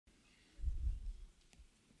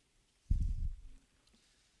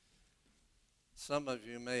Some of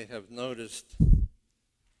you may have noticed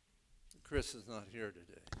Chris is not here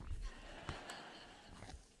today.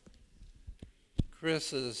 Chris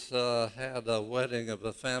has had a wedding of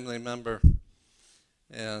a family member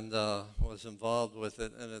and was involved with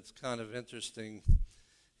it, and it's kind of interesting.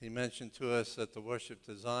 He mentioned to us at the worship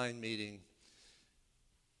design meeting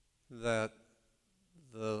that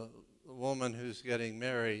the woman who's getting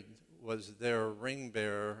married was their ring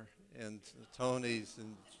bearer in Tony's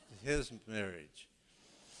and his marriage.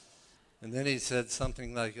 And then he said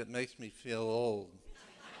something like, "It makes me feel old."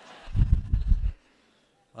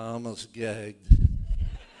 I almost gagged.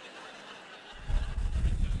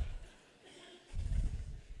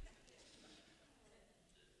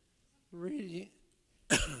 Reading,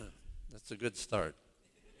 that's a good start.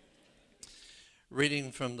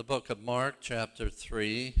 Reading from the book of Mark, chapter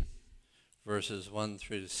 3, verses 1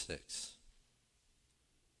 through 6.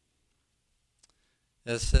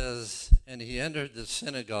 It says, "And he entered the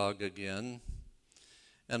synagogue again,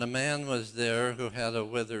 and a man was there who had a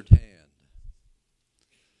withered hand.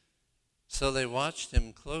 So they watched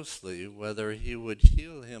him closely, whether he would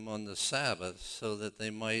heal him on the Sabbath, so that they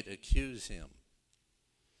might accuse him.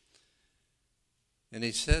 And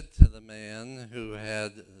he said to the man who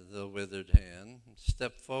had the withered hand,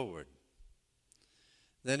 'Step forward.'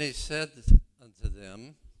 Then he said unto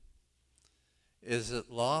them, 'Is it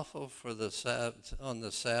lawful for on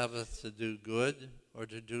the Sabbath to do good or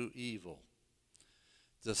to do evil,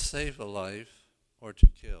 to save a life or to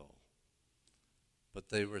kill?' But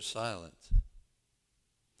they were silent.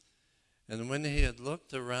 And when he had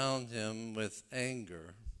looked around him with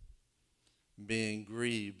anger, being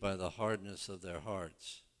grieved by the hardness of their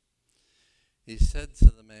hearts, he said to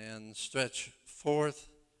the man, 'Stretch forth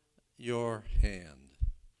your hand.'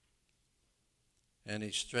 And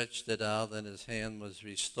he stretched it out, and his hand was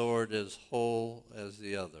restored as whole as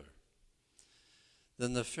the other.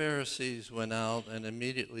 Then the Pharisees went out and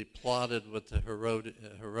immediately plotted with the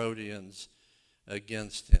Herodians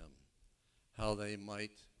against him, how they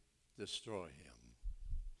might destroy him."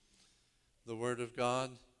 The word of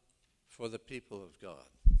God for the people of God.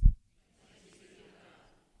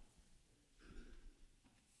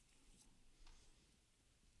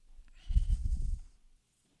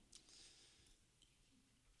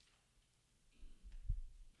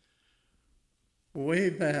 Way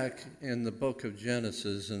back in the book of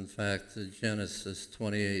Genesis, in fact, Genesis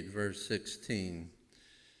 28, verse 16,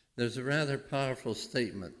 there's a rather powerful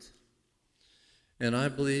statement. And I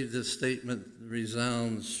believe this statement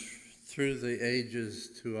resounds through the ages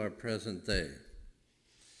to our present day.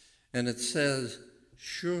 And it says,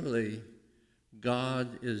 "Surely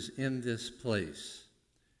God is in this place,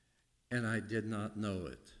 and I did not know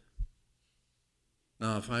it."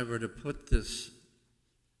 Now, if I were to put this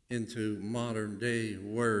into modern day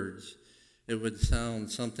words, it would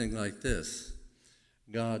sound something like this: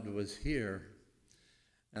 God was here,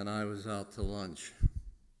 and I was out to lunch.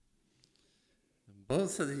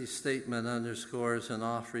 Both of these statements underscores an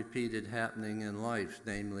oft-repeated happening in life,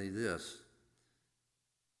 namely this: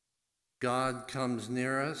 God comes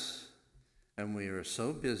near us, and we are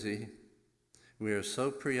so busy, we are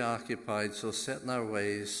so preoccupied, so set in our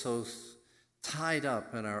ways, so tied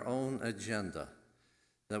up in our own agenda,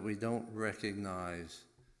 that we don't recognize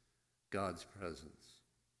God's presence.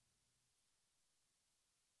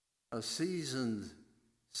 A seasoned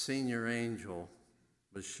senior angel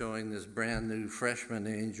was showing this brand new freshman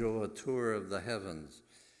angel a tour of the heavens.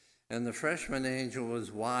 And the freshman angel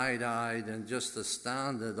was wide-eyed and just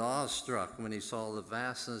astounded, awestruck when he saw the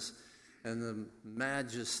vastness and the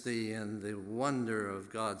majesty and the wonder of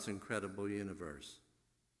God's incredible universe.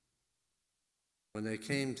 When they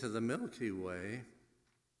came to the Milky Way,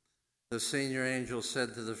 the senior angel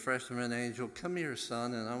said to the freshman angel, "Come here,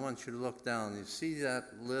 son, and I want you to look down. You see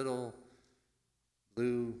that little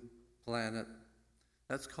blue planet?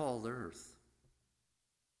 That's called Earth.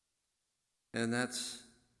 And that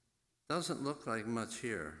doesn't look like much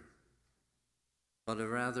here. But a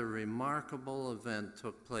rather remarkable event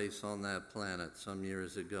took place on that planet some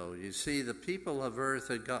years ago. You see, the people of Earth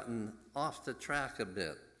had gotten off the track a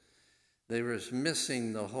bit. They were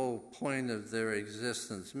missing the whole point of their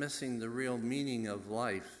existence, missing the real meaning of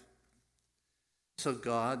life. So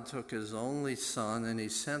God took his only son, and he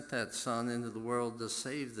sent that son into the world to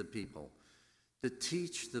save the people, to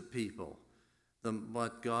teach the people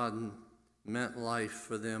what God meant life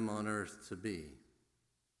for them on earth to be.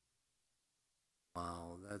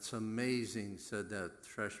 "Wow, that's amazing," said that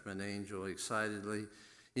freshman angel excitedly.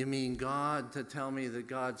 "You mean God to tell me that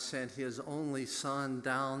God sent his only son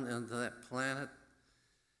down into that planet?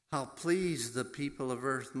 How pleased the people of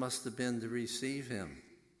earth must have been to receive him.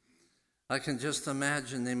 I can just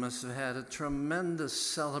imagine they must have had a tremendous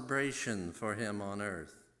celebration for him on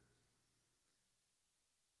earth.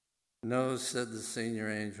 No, said the senior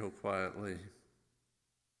angel quietly.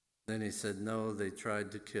 Then he said, no, they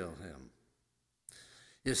tried to kill him.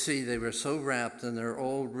 You see, they were so wrapped in their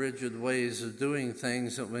old rigid ways of doing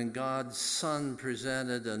things that when God's Son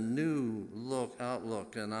presented a new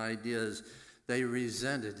outlook and ideas, they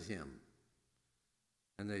resented him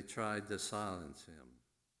and they tried to silence him.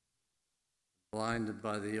 Blinded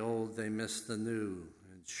by the old, they missed the new.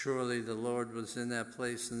 And surely the Lord was in that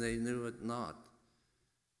place and they knew it not.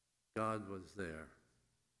 God was there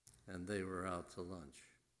and they were out to lunch.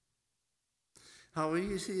 How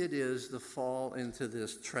easy it is to fall into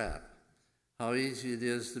this trap. How easy it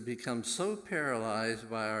is to become so paralyzed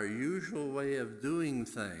by our usual way of doing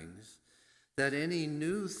things that any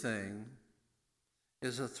new thing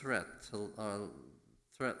is a threat,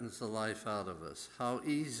 threatens the life out of us. How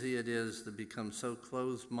easy it is to become so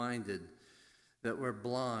closed-minded that we're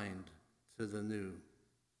blind to the new.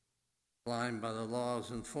 Blind by the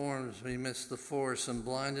laws and forms, we miss the force, and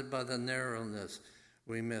blinded by the narrowness,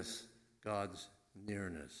 we miss God's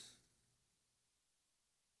nearness.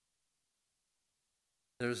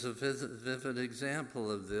 There's a vivid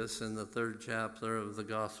example of this in the 3rd chapter of the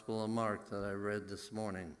Gospel of Mark that I read this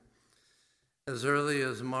morning. As early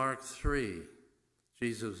as Mark 3,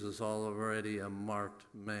 Jesus was already a marked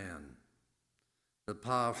man. The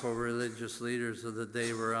powerful religious leaders of the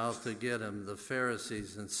day were out to get him. The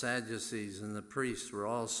Pharisees and Sadducees and the priests were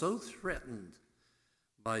all so threatened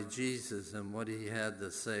by Jesus and what he had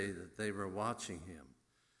to say that they were watching him,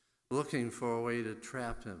 looking for a way to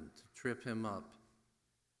trap him, to trip him up,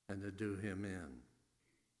 and to do him in.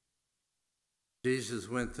 Jesus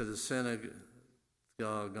went to the synagogue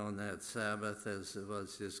on that Sabbath, as it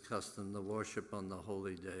was his custom to worship on the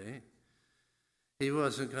holy day. He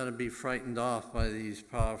wasn't going to be frightened off by these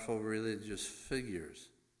powerful religious figures,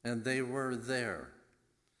 and they were there.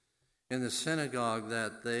 In the synagogue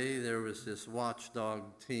that day, there was this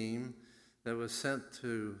watchdog team that was sent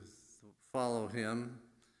to follow him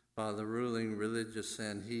by the ruling religious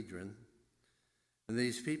Sanhedrin. And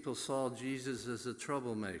these people saw Jesus as a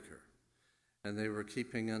troublemaker, and they were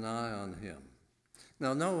keeping an eye on him.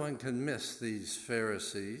 Now, no one can miss these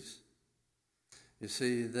Pharisees. You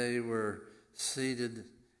see, they were seated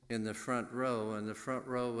in the front row, and the front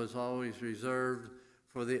row was always reserved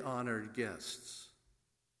for the honored guests.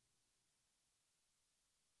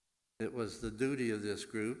 It was the duty of this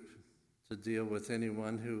group to deal with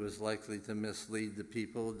anyone who was likely to mislead the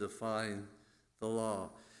people, defying the law.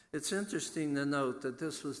 It's interesting to note that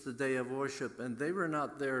this was the day of worship, and they were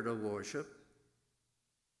not there to worship.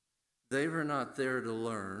 They were not there to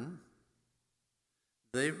learn.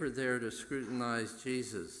 They were there to scrutinize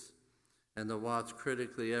Jesus and to watch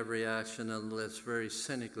critically every action and listen very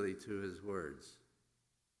cynically to his words.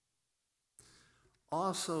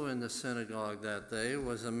 Also in the synagogue that day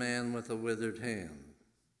was a man with a withered hand.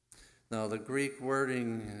 Now, the Greek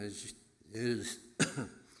wording is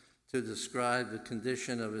to describe the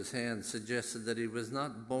condition of his hand suggested that he was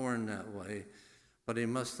not born that way, but he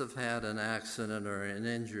must have had an accident or an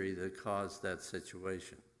injury that caused that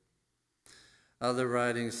situation. Other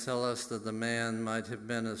writings tell us that the man might have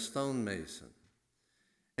been a stonemason.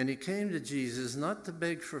 And he came to Jesus not to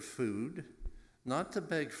beg for food, not to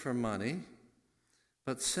beg for money,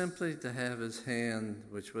 but simply to have his hand,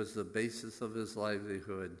 which was the basis of his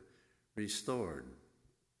livelihood, restored.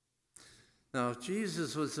 Now, if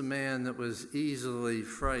Jesus was a man that was easily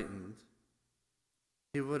frightened,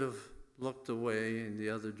 he would have looked away in the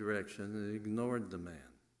other direction and ignored the man.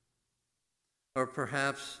 Or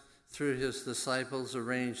perhaps through his disciples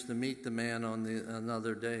arranged to meet the man on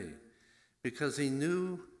another day, because he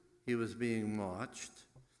knew he was being watched,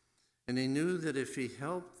 and he knew that if he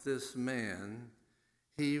helped this man,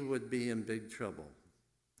 he would be in big trouble.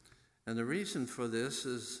 And the reason for this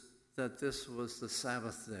is that this was the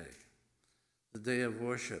Sabbath day, the day of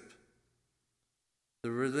worship.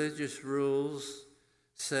 The religious rules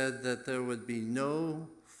said that there would be no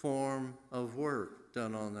form of work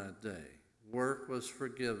done on that day. Work was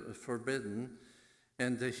forbidden,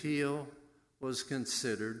 and to heal was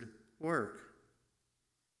considered work.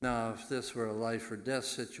 Now, if this were a life or death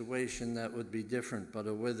situation, that would be different, but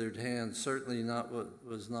a withered hand certainly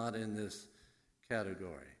was not in this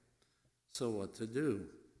category. So what to do?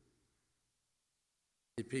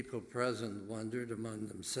 The people present wondered among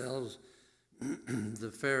themselves.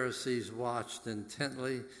 The Pharisees watched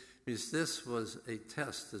intently, because this was a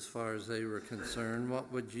test as far as they were concerned.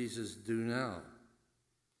 What would Jesus do now?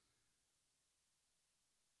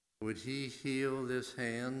 Would he heal this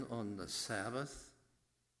hand on the Sabbath?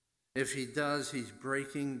 If he does, he's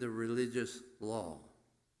breaking the religious law.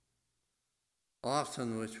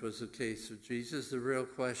 Often, which was the case of Jesus, the real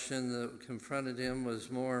question that confronted him was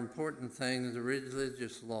more important thing, the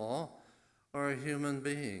religious law or a human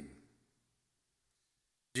being.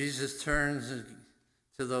 Jesus turns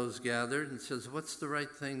to those gathered and says, what's the right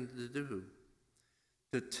thing to do?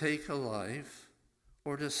 To take a life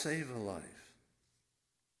or to save a life?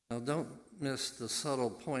 Now, don't miss the subtle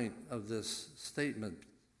point of this statement.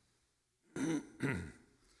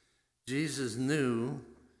 Jesus knew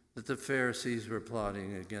that the Pharisees were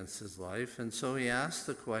plotting against his life, and so he asked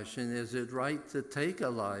the question, is it right to take a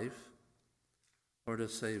life or to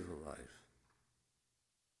save a life?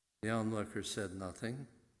 The onlooker said nothing.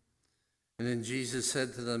 And then Jesus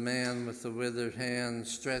said to the man with the withered hand,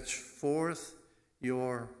 stretch forth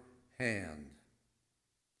your hand.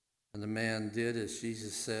 And the man did as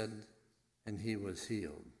Jesus said, and he was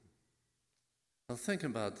healed. Now think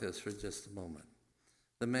about this for just a moment.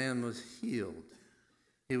 The man was healed.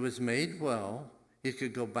 He was made well. He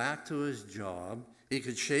could go back to his job. He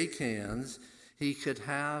could shake hands. He could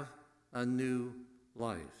have a new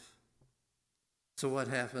life. So what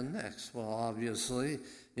happened next? Well, obviously,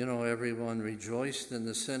 everyone rejoiced in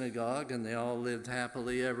the synagogue and they all lived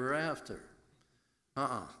happily ever after.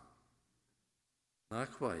 Not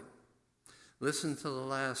quite. Listen to the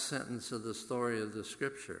last sentence of the story of the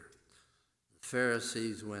scripture. The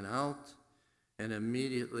Pharisees went out and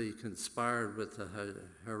immediately conspired with the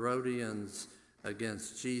Herodians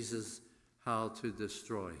against Jesus, how to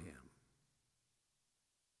destroy him.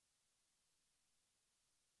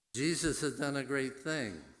 Jesus had done a great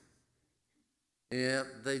thing, yet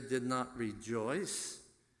they did not rejoice.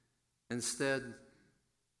 Instead,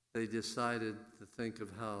 they decided to think of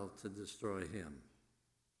how to destroy him.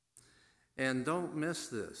 And don't miss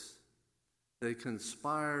this. They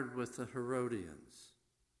conspired with the Herodians.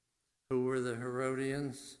 Who were the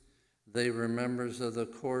Herodians? They were members of the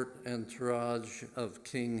court entourage of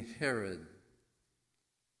King Herod.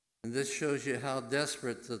 And this shows you how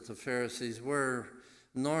desperate that the Pharisees were.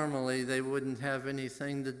 Normally, they wouldn't have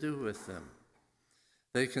anything to do with them.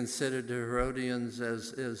 They considered the Herodians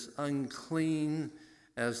as unclean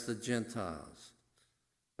as the Gentiles.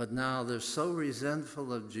 But now they're so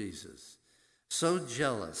resentful of Jesus, so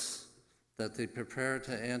jealous, that they prepare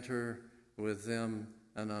to enter with them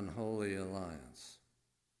an unholy alliance.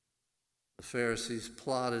 The Pharisees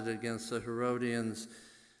plotted against the Herodians,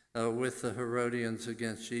 with the Herodians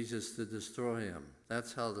against Jesus to destroy him.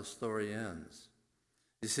 That's how the story ends.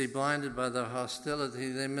 You see, blinded by their hostility,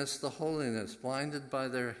 they missed the holiness. Blinded by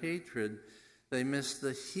their hatred, they missed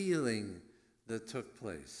the healing that took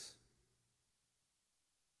place.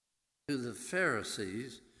 To the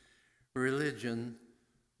Pharisees, religion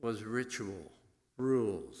was ritual,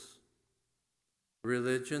 rules.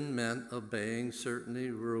 Religion meant obeying certain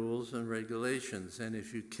rules and regulations, and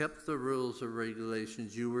if you kept the rules or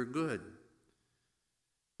regulations, you were good.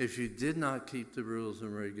 If you did not keep the rules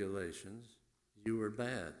and regulations, you were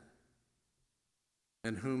bad.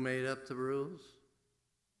 And who made up the rules?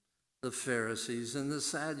 The Pharisees and the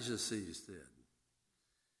Sadducees did.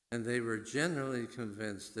 And they were generally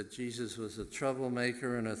convinced that Jesus was a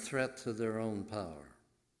troublemaker and a threat to their own power.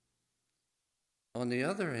 On the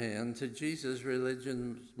other hand, to Jesus,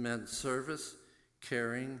 religion meant service,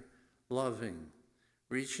 caring, loving,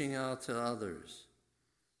 reaching out to others,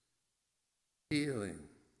 healing.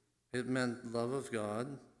 It meant love of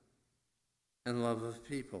God and love of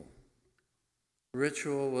people.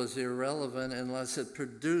 Ritual was irrelevant unless it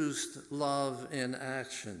produced love in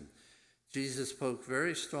action. Jesus spoke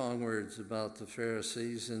very strong words about the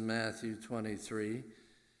Pharisees in Matthew 23,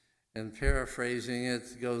 and paraphrasing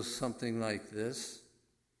it goes something like this: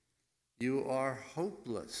 you are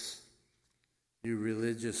hopeless, you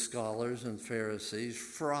religious scholars and Pharisees,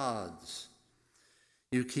 frauds.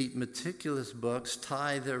 You keep meticulous books,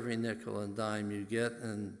 tithe every nickel and dime you get,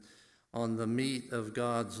 and on the meat of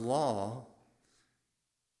God's law,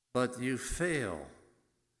 but you fail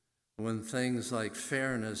when things like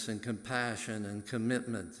fairness and compassion and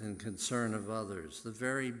commitment and concern of others, the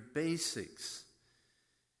very basics,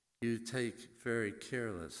 you take very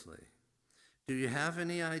carelessly. Do you have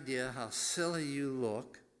any idea how silly you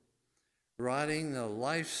look writing the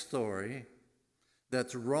life story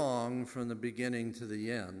that's wrong from the beginning to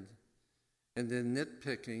the end, and then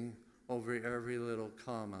nitpicking over every little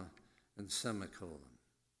comma and semicolon?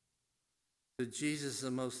 To Jesus,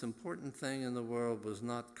 the most important thing in the world was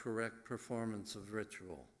not correct performance of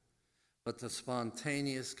ritual, but the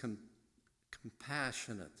spontaneous,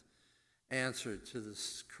 compassionate answer to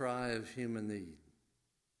this cry of human need.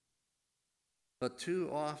 But too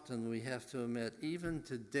often we have to admit, even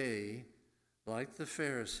today, like the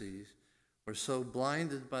Pharisees, we're so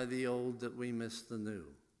blinded by the old that we miss the new.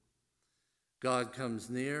 God comes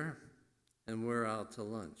near and we're out to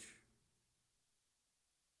lunch.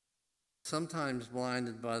 Sometimes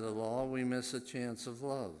blinded by the law, we miss a chance of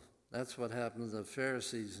love. That's what happened to the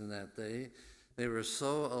Pharisees in that day. They were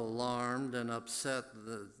so alarmed and upset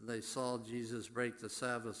that they saw Jesus break the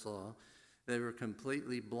Sabbath law. They were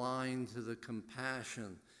completely blind to the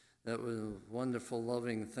compassion that was a wonderful,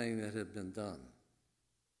 loving thing that had been done.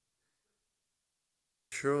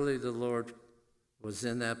 Surely the Lord was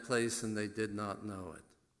in that place and they did not know it.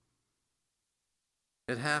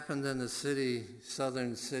 It happened in a city,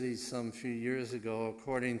 southern city, some few years ago.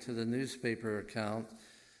 According to the newspaper account,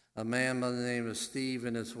 a man by the name of Steve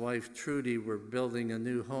and his wife Trudy were building a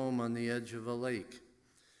new home on the edge of a lake.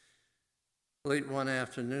 Late one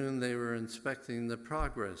afternoon, they were inspecting the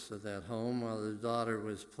progress of that home while their daughter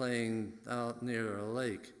was playing out near a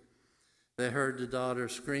lake. They heard the daughter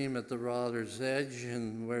scream at the water's edge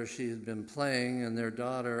and where she had been playing, and their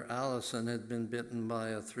daughter, Allison, had been bitten by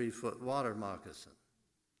a 3-foot water moccasin.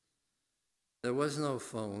 There was no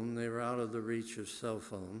phone. They were out of the reach of cell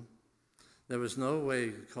phone. There was no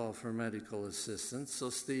way to call for medical assistance,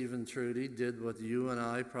 so Steve and Trudy did what you and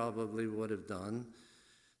I probably would have done.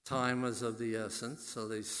 Time was of the essence, so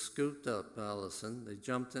they scooped up Allison. They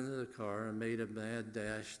jumped into the car and made a mad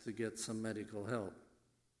dash to get some medical help.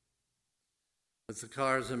 With the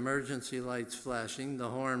car's emergency lights flashing, the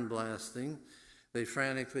horn blasting, they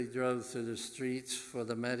frantically drove through the streets for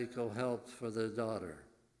the medical help for their daughter.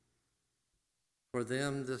 For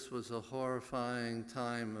them, this was a horrifying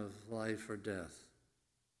time of life or death.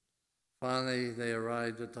 Finally, they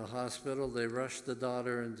arrived at the hospital. They rushed the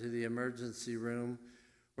daughter into the emergency room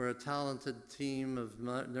where a talented team of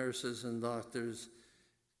nurses and doctors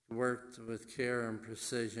worked with care and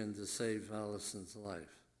precision to save Allison's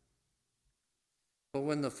life. But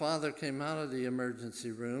when the father came out of the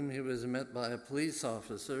emergency room, he was met by a police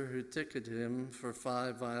officer who ticketed him for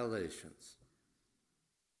 5 violations: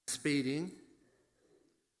 speeding,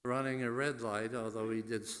 running a red light, although he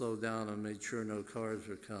did slow down and made sure no cars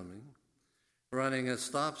were coming, running a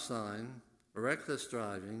stop sign, reckless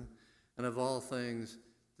driving, and of all things,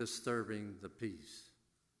 disturbing the peace.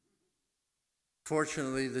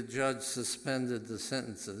 Fortunately, the judge suspended the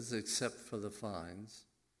sentences, except for the fines,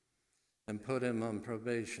 and put him on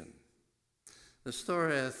probation. The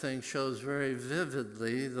story, I think, shows very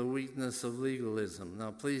vividly the weakness of legalism. Now,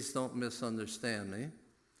 please don't misunderstand me.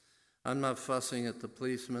 I'm not fussing at the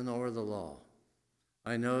policeman or the law.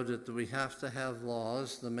 I know that we have to have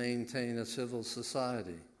laws to maintain a civil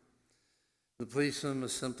society. The policeman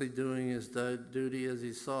was simply doing his duty as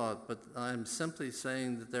he saw it, but I'm simply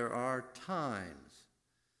saying that there are times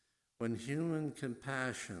when human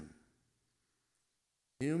compassion,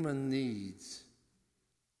 human needs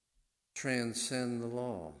transcend the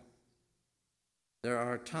law. There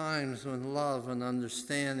are times when love and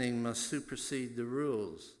understanding must supersede the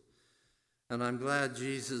rules. And I'm glad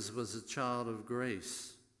Jesus was a child of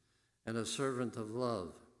grace and a servant of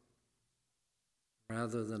love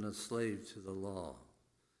rather than a slave to the law.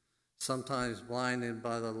 Sometimes blinded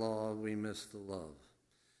by the law, we miss the love.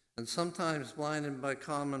 And sometimes blinded by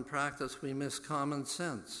common practice, we miss common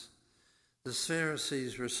sense. The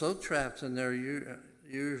Pharisees were so trapped in their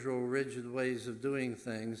usual rigid ways of doing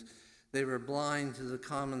things, they were blind to the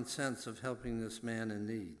common sense of helping this man in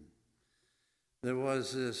need. There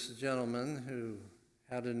was this gentleman who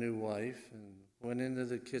had a new wife and went into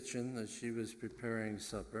the kitchen as she was preparing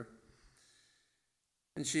supper.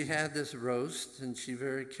 And she had this roast, and she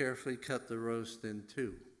very carefully cut the roast in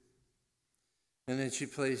 2. And then she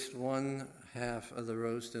placed 1/2 of the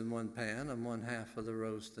roast in one pan and 1/2 of the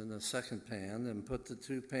roast in the second pan and put the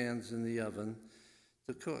 2 pans in the oven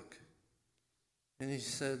to cook. And he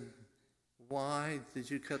said, "Why did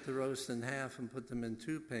you cut the roast in half and put them in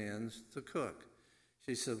 2 pans to cook?"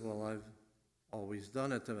 She said, "Well, I've always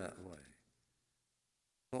done it that way."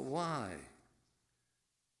 "But why?"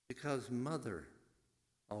 "Because Mother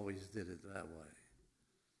always did it that way."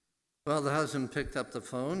 Well, the husband picked up the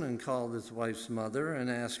phone and called his wife's mother and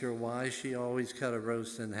asked her why she always cut a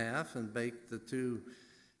roast in half and baked the 2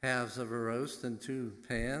 halves of a roast in 2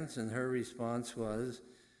 pans, and her response was,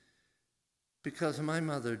 "Because my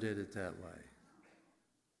mother did it that way."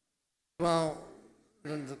 Well,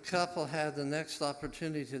 then the couple had the next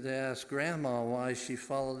opportunity to ask Grandma why she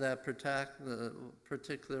followed that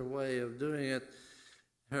particular way of doing it.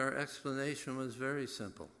 Her explanation was very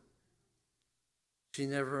simple. She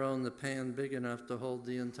never owned the pan big enough to hold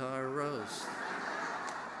the entire roast.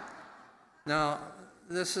 Now,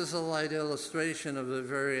 This is a light illustration of a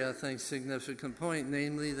very, I think, significant point,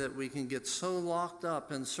 namely that we can get so locked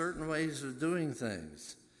up in certain ways of doing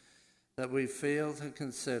things that we fail to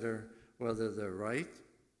consider whether they're right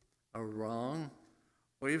or wrong,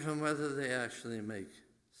 or even whether they actually make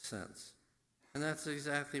sense. And that's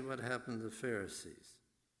exactly what happened to the Pharisees.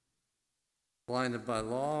 Blinded by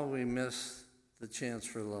law, we miss the chance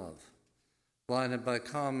for love. Blinded by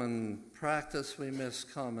common practice, we miss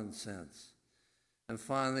common sense. And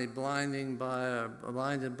finally, blinded by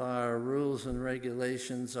our rules and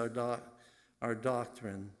regulations, our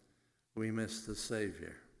doctrine, we miss the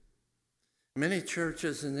Savior. Many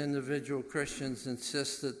churches and individual Christians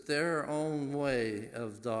insist that their own way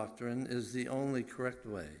of doctrine is the only correct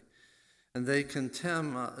way, and they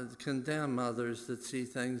condemn others that see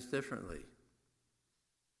things differently.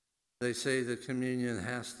 They say the communion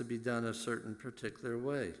has to be done a certain particular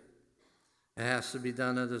way. It has to be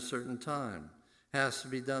done at a certain time. It has to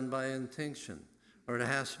be done by intinction, or it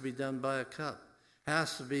has to be done by a cup. It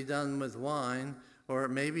has to be done with wine, or it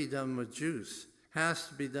may be done with juice. It has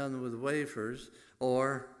to be done with wafers,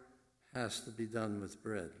 or has to be done with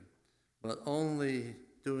bread. But only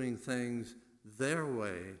doing things their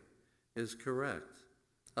way is correct.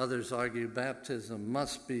 Others argue baptism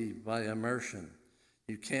must be by immersion.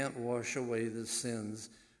 You can't wash away the sins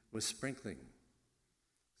with sprinkling.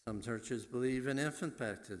 Some churches believe in infant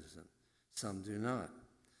baptism. Some do not.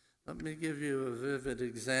 Let me give you a vivid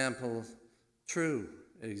example, true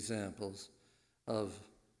examples of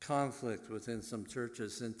conflict within some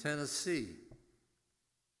churches. In Tennessee,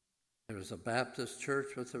 there was a Baptist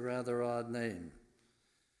church with a rather odd name.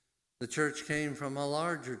 The church came from a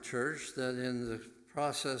larger church that in the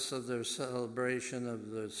process of their celebration of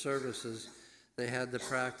the services, they had the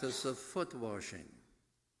practice of foot washing.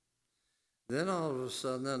 Then all of a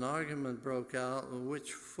sudden an argument broke out on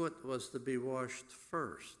which foot was to be washed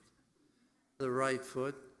first, the right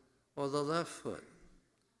foot or the left foot.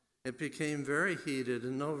 It became very heated,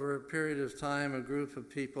 and over a period of time a group of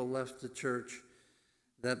people left the church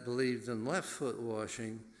that believed in left foot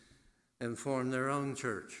washing and formed their own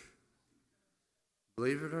church.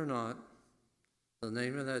 Believe it or not, the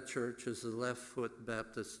name of that church is the Left Foot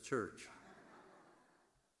Baptist Church.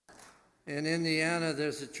 In Indiana,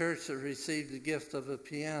 there's a church that received the gift of a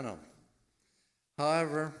piano.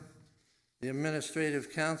 However, the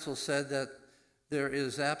administrative council said that there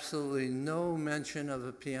is absolutely no mention of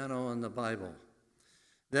a piano in the Bible.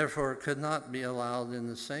 Therefore, it could not be allowed in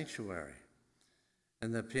the sanctuary.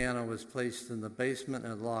 And the piano was placed in the basement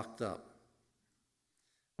and locked up.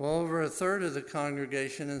 Well, over a third of the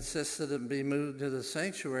congregation insisted it be moved to the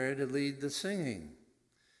sanctuary to lead the singing.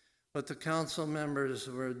 But the council members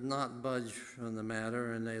would not budge from the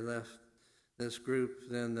matter, and they left this group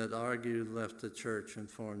then that argued, left the church and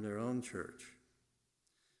formed their own church.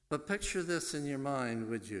 But picture this in your mind,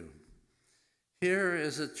 would you? Here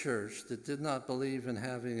is a church that did not believe in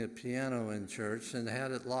having a piano in church and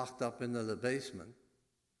had it locked up into the basement.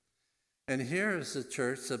 And here is a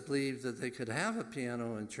church that believed that they could have a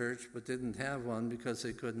piano in church but didn't have one because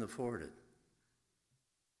they couldn't afford it.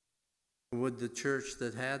 Would the church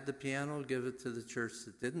that had the piano give it to the church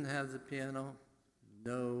that didn't have the piano?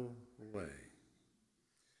 No way.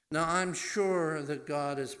 Now, I'm sure that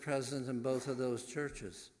God is present in both of those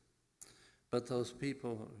churches, but those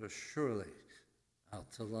people are surely out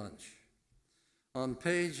to lunch. On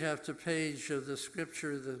page after page of the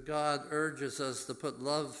scripture, that God urges us to put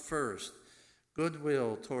love first,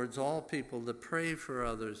 goodwill towards all people, to pray for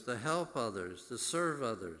others, to help others, to serve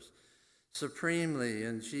others. Supremely,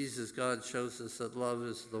 in Jesus, God shows us that love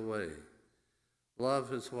is the way.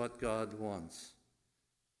 Love is what God wants.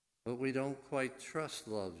 But we don't quite trust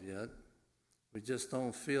love yet. We just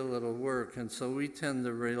don't feel it'll work, and so we tend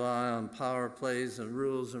to rely on power plays and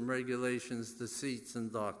rules and regulations, deceits and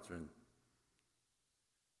doctrine.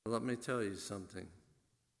 But let me tell you something.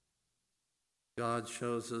 God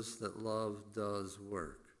shows us that love does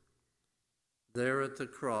work. There at the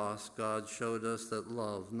cross, God showed us that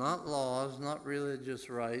love, not laws, not religious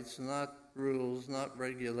rites, not rules, not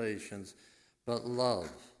regulations, but love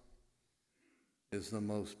is the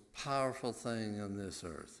most powerful thing on this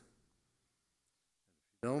earth.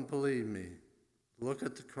 If you don't believe me, look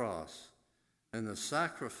at the cross and the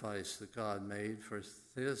sacrifice that God made for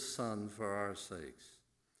his Son for our sakes.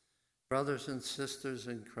 Brothers and sisters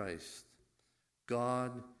in Christ,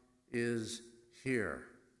 God is here.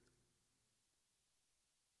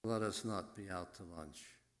 Let us not be out to lunch.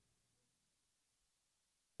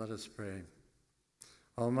 Let us pray.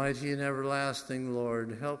 Almighty and everlasting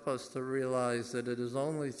Lord, help us to realize that it is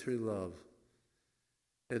only through love,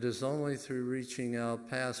 It is only through reaching out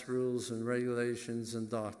past rules and regulations and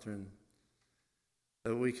doctrine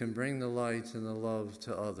that we can bring the light and the love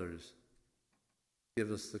to others. Give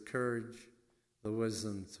us the courage, the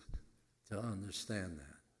wisdom to understand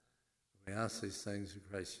that. We ask these things in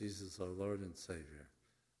Christ Jesus, our Lord and Savior.